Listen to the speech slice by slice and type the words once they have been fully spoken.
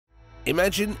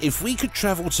Imagine if we could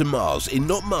travel to Mars in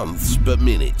not months but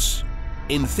minutes.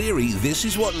 In theory, this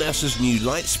is what NASA's new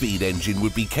Lightspeed engine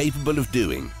would be capable of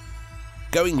doing.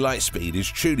 Going lightspeed is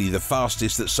truly the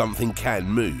fastest that something can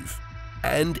move.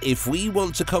 And if we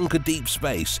want to conquer deep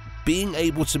space, being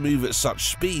able to move at such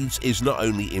speeds is not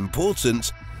only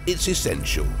important, it's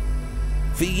essential.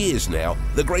 For years now,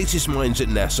 the greatest minds at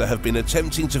NASA have been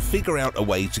attempting to figure out a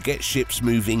way to get ships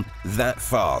moving that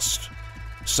fast.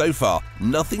 So far,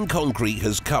 nothing concrete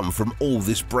has come from all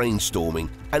this brainstorming,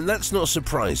 and that's not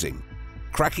surprising.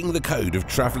 Cracking the code of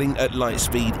traveling at light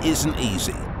speed isn't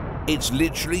easy. It's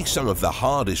literally some of the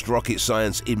hardest rocket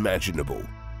science imaginable.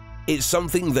 It's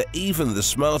something that even the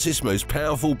smartest, most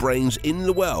powerful brains in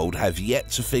the world have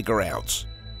yet to figure out.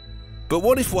 But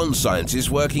what if one scientist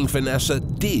working for NASA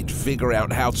did figure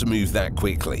out how to move that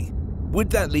quickly? Would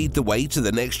that lead the way to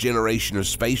the next generation of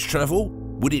space travel?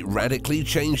 Would it radically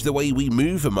change the way we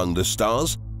move among the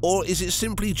stars? Or is it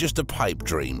simply just a pipe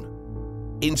dream?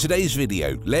 In today's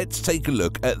video, let's take a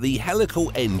look at the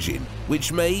helical engine,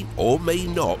 which may or may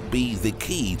not be the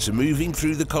key to moving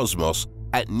through the cosmos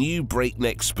at new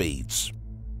breakneck speeds.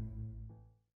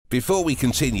 Before we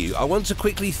continue, I want to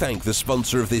quickly thank the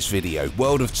sponsor of this video,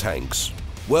 World of Tanks.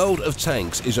 World of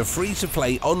Tanks is a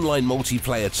free-to-play online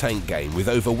multiplayer tank game with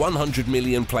over 100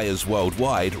 million players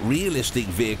worldwide, realistic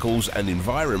vehicles and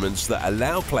environments that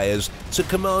allow players to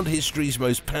command history's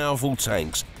most powerful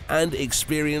tanks and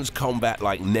experience combat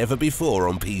like never before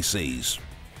on PCs.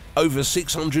 Over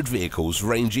 600 vehicles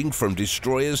ranging from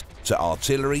destroyers to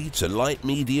artillery to light,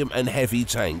 medium and heavy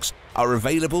tanks are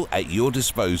available at your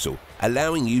disposal,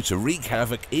 allowing you to wreak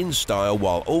havoc in style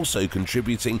while also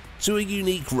contributing to a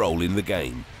unique role in the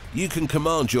game. You can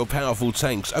command your powerful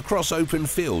tanks across open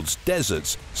fields,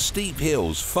 deserts, steep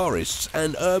hills, forests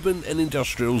and urban and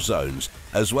industrial zones,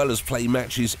 as well as play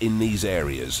matches in these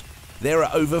areas. There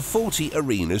are over 40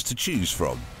 arenas to choose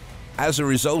from. As a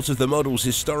result of the model's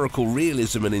historical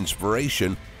realism and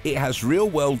inspiration, it has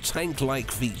real-world tank-like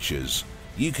features.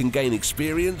 You can gain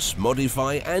experience,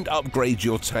 modify and upgrade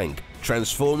your tank,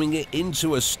 transforming it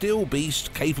into a steel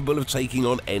beast capable of taking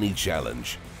on any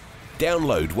challenge.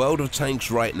 Download World of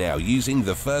Tanks right now using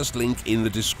the first link in the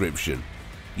description.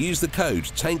 Use the code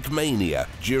TANKMANIA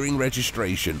during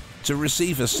registration to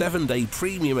receive a 7-day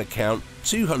premium account,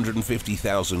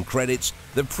 250,000 credits,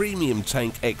 the premium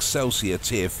tank Excelsior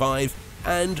Tier 5,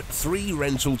 and 3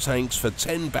 rental tanks for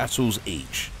 10 battles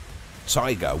each.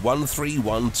 Tiger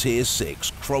 131 Tier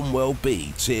 6, Cromwell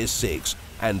B Tier 6,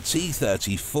 and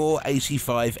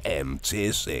T-34-85M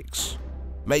Tier 6.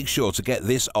 Make sure to get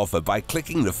this offer by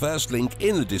clicking the first link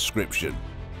in the description.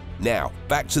 Now,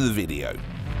 back to the video.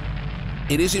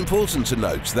 It is important to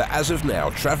note that as of now,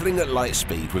 traveling at light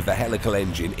speed with the helical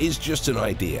engine is just an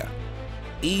idea.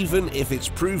 Even if it's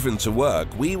proven to work,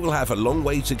 we will have a long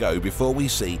way to go before we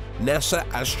see NASA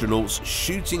astronauts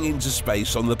shooting into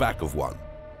space on the back of one.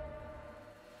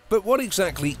 But what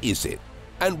exactly is it?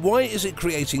 And why is it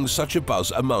creating such a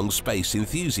buzz among space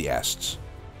enthusiasts?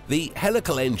 The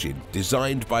helical engine,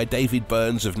 designed by David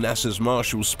Burns of NASA's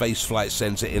Marshall Space Flight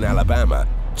Center in Alabama,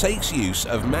 takes use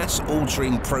of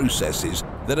mass-altering processes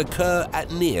that occur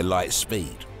at near light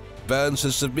speed. Burns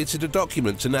has submitted a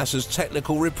document to NASA's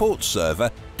technical reports server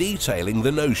detailing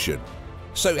the notion.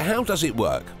 So how does it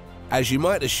work? As you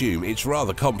might assume, it's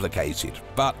rather complicated,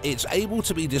 but it's able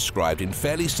to be described in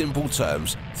fairly simple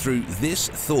terms through this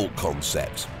thought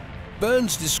concept.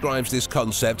 Burns describes this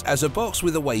concept as a box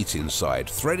with a weight inside,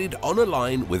 threaded on a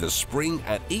line with a spring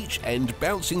at each end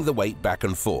bouncing the weight back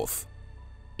and forth.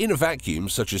 In a vacuum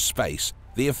such as space,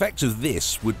 the effect of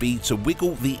this would be to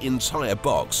wiggle the entire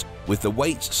box, with the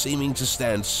weight seeming to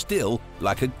stand still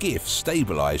like a GIF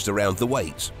stabilized around the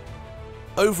weight.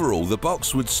 Overall, the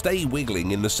box would stay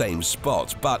wiggling in the same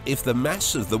spot, but if the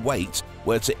mass of the weight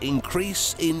were to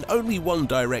increase in only one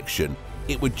direction,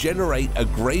 it would generate a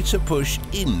greater push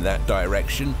in that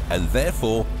direction and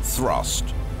therefore thrust.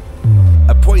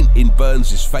 A point in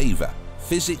Burns's favor,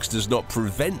 physics does not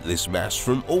prevent this mass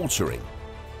from altering.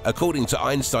 According to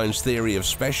Einstein's theory of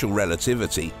special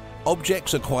relativity,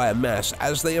 objects acquire mass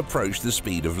as they approach the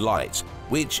speed of light,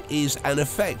 which is an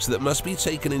effect that must be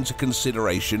taken into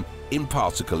consideration in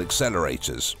particle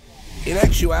accelerators. In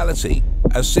actuality,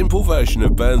 a simple version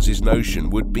of Burns's notion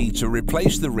would be to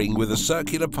replace the ring with a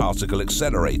circular particle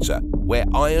accelerator, where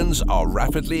ions are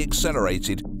rapidly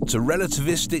accelerated to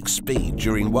relativistic speed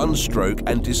during one stroke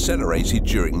and decelerated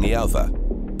during the other.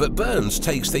 But Burns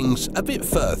takes things a bit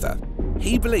further.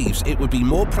 He believes it would be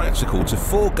more practical to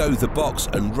forego the box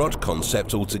and rod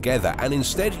concept altogether and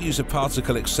instead use a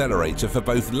particle accelerator for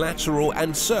both lateral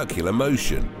and circular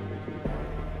motion.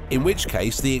 in which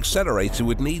case the accelerator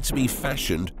would need to be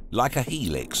fashioned like a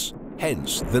helix,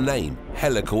 hence the name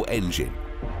helical engine.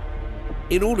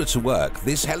 In order to work,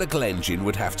 this helical engine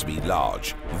would have to be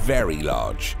large, very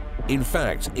large. In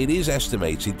fact, it is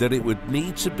estimated that it would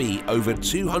need to be over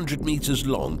 200 meters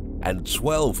long and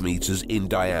 12 meters in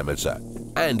diameter.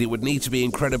 And it would need to be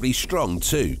incredibly strong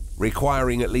too,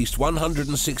 requiring at least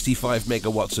 165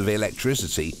 megawatts of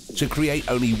electricity to create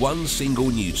only 1 single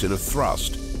newton of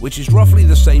thrust, which is roughly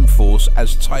the same force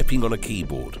as typing on a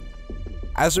keyboard.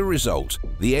 As a result,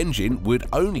 the engine would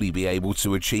only be able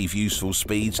to achieve useful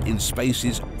speeds in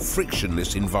space's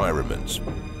frictionless environments.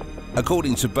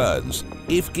 According to Burns,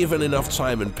 if given enough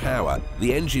time and power,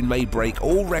 the engine may break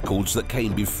all records that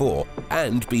came before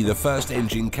and be the first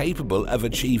engine capable of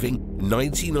achieving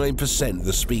 99%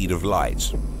 the speed of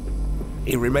light.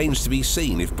 It remains to be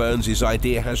seen if Burns'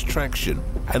 idea has traction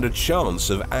and a chance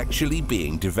of actually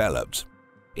being developed.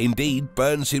 Indeed,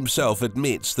 Burns himself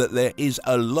admits that there is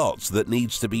a lot that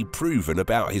needs to be proven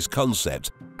about his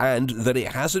concept and that it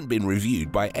hasn't been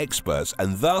reviewed by experts,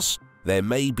 and thus there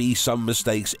may be some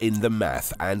mistakes in the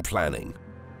math and planning.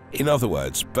 In other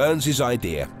words, Burns'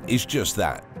 idea is just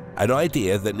that, an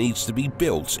idea that needs to be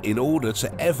built in order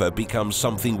to ever become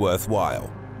something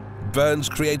worthwhile. Burns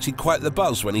created quite the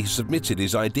buzz when he submitted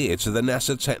his idea to the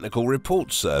NASA Technical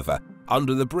Report Server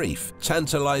under the brief,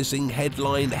 tantalizing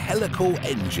headline "Helical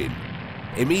Engine."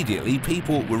 Immediately,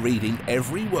 people were reading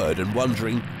every word and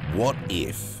wondering, what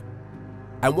if?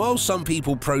 And while some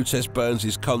people protest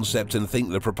Burns' concept and think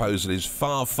the proposal is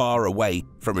far, far away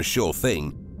from a sure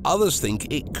thing, others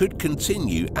think it could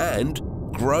continue and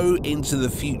grow into the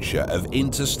future of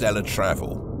interstellar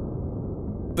travel.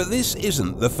 But this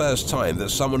isn't the first time that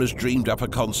someone has dreamed up a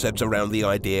concept around the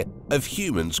idea of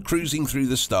humans cruising through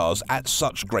the stars at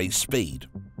such great speed.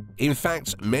 In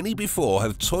fact, many before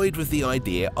have toyed with the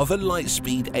idea of a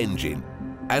light-speed engine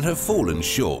and have fallen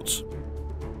short.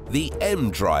 The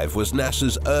M drive was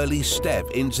NASA's early step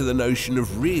into the notion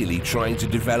of really trying to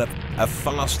develop a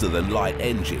faster-than-light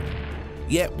engine.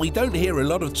 Yet we don't hear a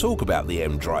lot of talk about the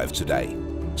M drive today.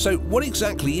 So what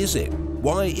exactly is it?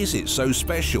 Why is it so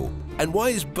special? And why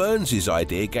is Burns'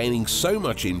 idea gaining so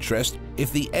much interest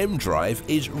if the M drive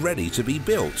is ready to be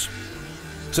built?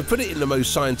 To put it in the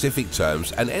most scientific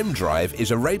terms, an M drive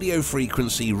is a radio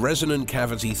frequency resonant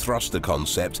cavity thruster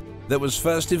concept that was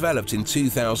first developed in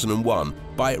 2001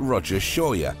 by Roger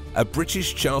Scheuer, a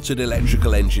British chartered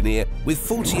electrical engineer with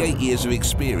 48 years of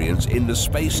experience in the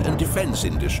space and defense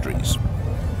industries.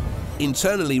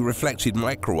 Internally reflected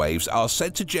microwaves are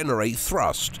said to generate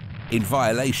thrust, in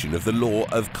violation of the law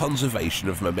of conservation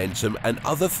of momentum and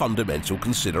other fundamental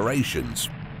considerations.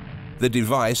 The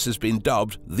device has been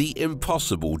dubbed the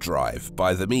impossible drive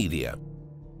by the media.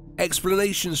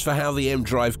 Explanations for how the M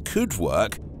drive could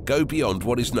work go beyond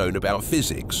what is known about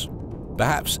physics.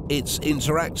 Perhaps it's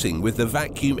interacting with the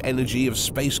vacuum energy of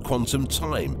space quantum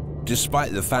time,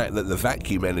 despite the fact that the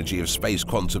vacuum energy of space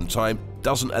quantum time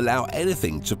doesn't allow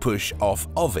anything to push off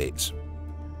of it.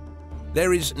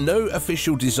 There is no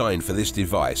official design for this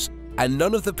device, and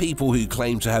none of the people who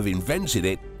claim to have invented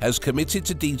it has committed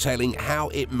to detailing how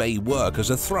it may work as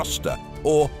a thruster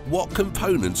or what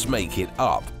components make it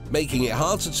up, making it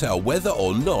hard to tell whether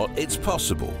or not it's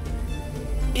possible.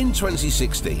 In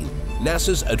 2016,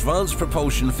 NASA's Advanced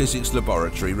Propulsion Physics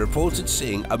Laboratory reported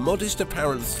seeing a modest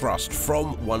apparent thrust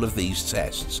from one of these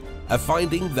tests, a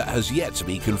finding that has yet to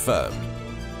be confirmed.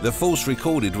 The force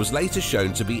recorded was later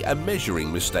shown to be a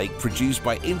measuring mistake produced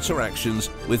by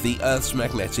interactions with the Earth's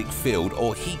magnetic field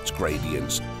or heat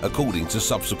gradients, according to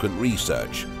subsequent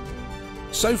research.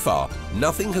 So far,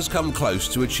 nothing has come close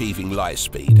to achieving light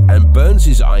speed, and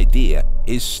Burns' idea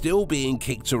is still being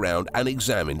kicked around and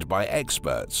examined by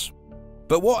experts.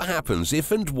 But what happens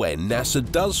if and when NASA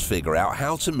does figure out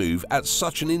how to move at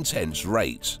such an intense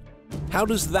rate? How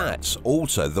does that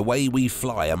alter the way we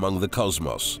fly among the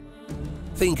cosmos?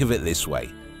 Think of it this way.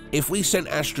 If we sent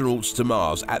astronauts to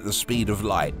Mars at the speed of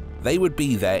light, they would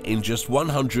be there in just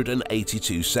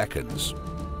 182 seconds.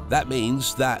 That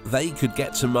means that they could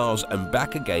get to Mars and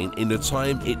back again in the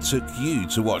time it took you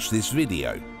to watch this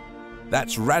video.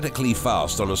 That's radically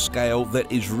fast on a scale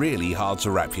that is really hard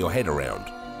to wrap your head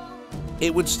around.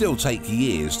 It would still take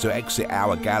years to exit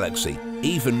our galaxy,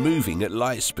 even moving at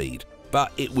light speed,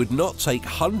 but it would not take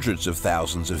hundreds of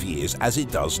thousands of years as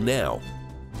it does now.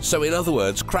 So in other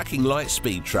words, cracking light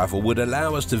speed travel would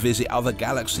allow us to visit other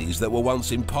galaxies that were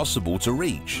once impossible to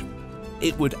reach.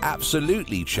 It would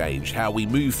absolutely change how we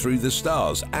move through the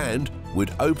stars and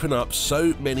would open up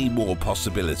so many more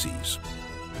possibilities.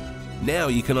 Now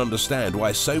you can understand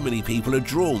why so many people are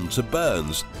drawn to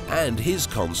Burns and his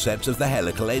concept of the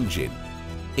helical engine.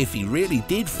 If he really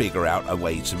did figure out a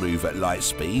way to move at light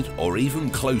speed, or even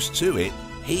close to it,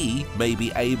 he may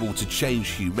be able to change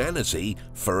humanity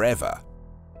forever.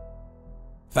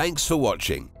 Thanks for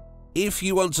watching. If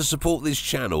you want to support this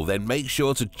channel, then make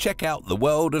sure to check out the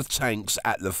world of tanks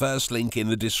at the first link in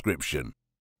the description.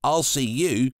 I'll see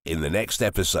you in the next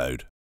episode.